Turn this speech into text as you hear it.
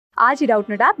आज ही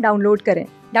Doubtnut app download करें।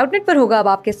 डाउटनट पर होगा अब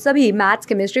आपके सभी मैथ्स,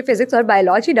 केमिस्ट्री, फिजिक्स और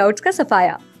बायोलॉजी डाउट्स का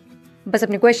सफाया। बस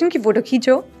अपने क्वेश्चन की फोटो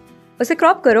खींचो, उसे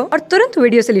क्रॉप करो और तुरंत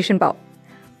वीडियो सोल्यूशन पाओ।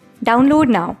 Download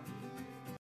now.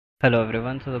 Hello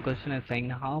everyone. So the question is saying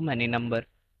how many number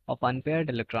of unpaired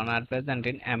electron are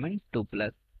present in Mn 2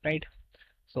 plus, right?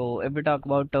 So if we talk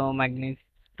about magnesium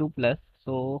 2 plus,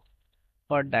 so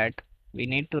for that we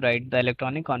need to write the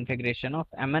electronic configuration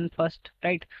of Mn first,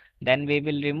 right? Then we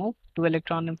will remove 2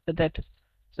 electron with it.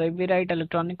 So if we write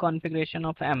electronic configuration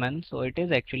of Mn, so it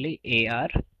is actually Ar,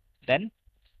 then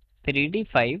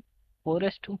 3d5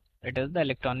 4s2. It is the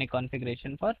electronic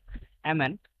configuration for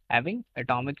Mn having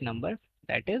atomic number,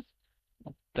 that is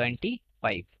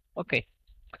 25. Okay,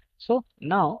 so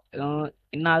now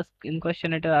in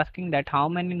question it is asking that how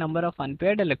many number of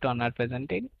unpaired electron are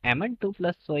present in Mn2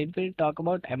 plus. So if we talk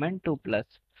about Mn2 plus,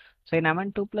 so in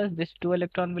Mn2 plus this 2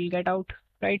 electron will get out,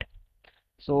 right?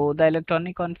 So the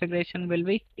electronic configuration will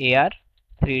be Ar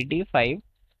 3d5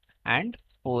 and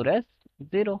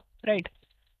 4s0, right?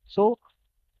 So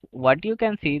what you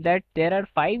can see that there are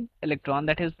 5 electron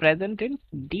that is present in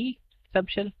d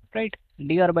subshell, right?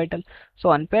 D orbital.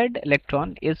 So unpaired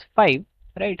electron is 5,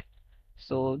 right?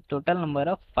 So total number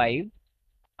of 5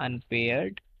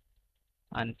 unpaired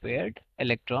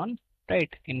electron,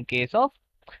 right, in case of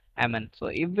Mn. So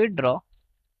if we draw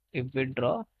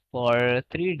for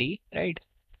 3d, right?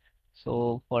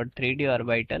 So for 3d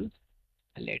orbital,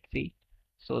 let's see.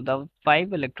 So the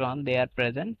 5 electron they are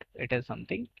present, it is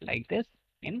something like this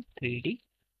in 3d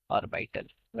orbital,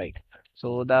 right?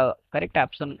 So the correct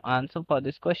answer for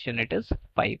this question, it is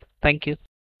 5. Thank you.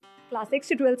 Class 6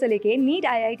 से 12 से लेके NEET,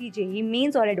 IIT JEE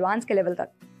mains और advance के level तक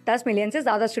 10 million से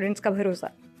ज्यादा students का भरोसा।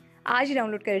 आज ही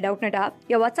डाउनलोड करें डाउटनट ऐप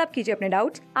या व्हाट्सएप कीजिए अपने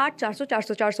डाउट्स 8400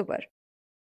 400 400 पर।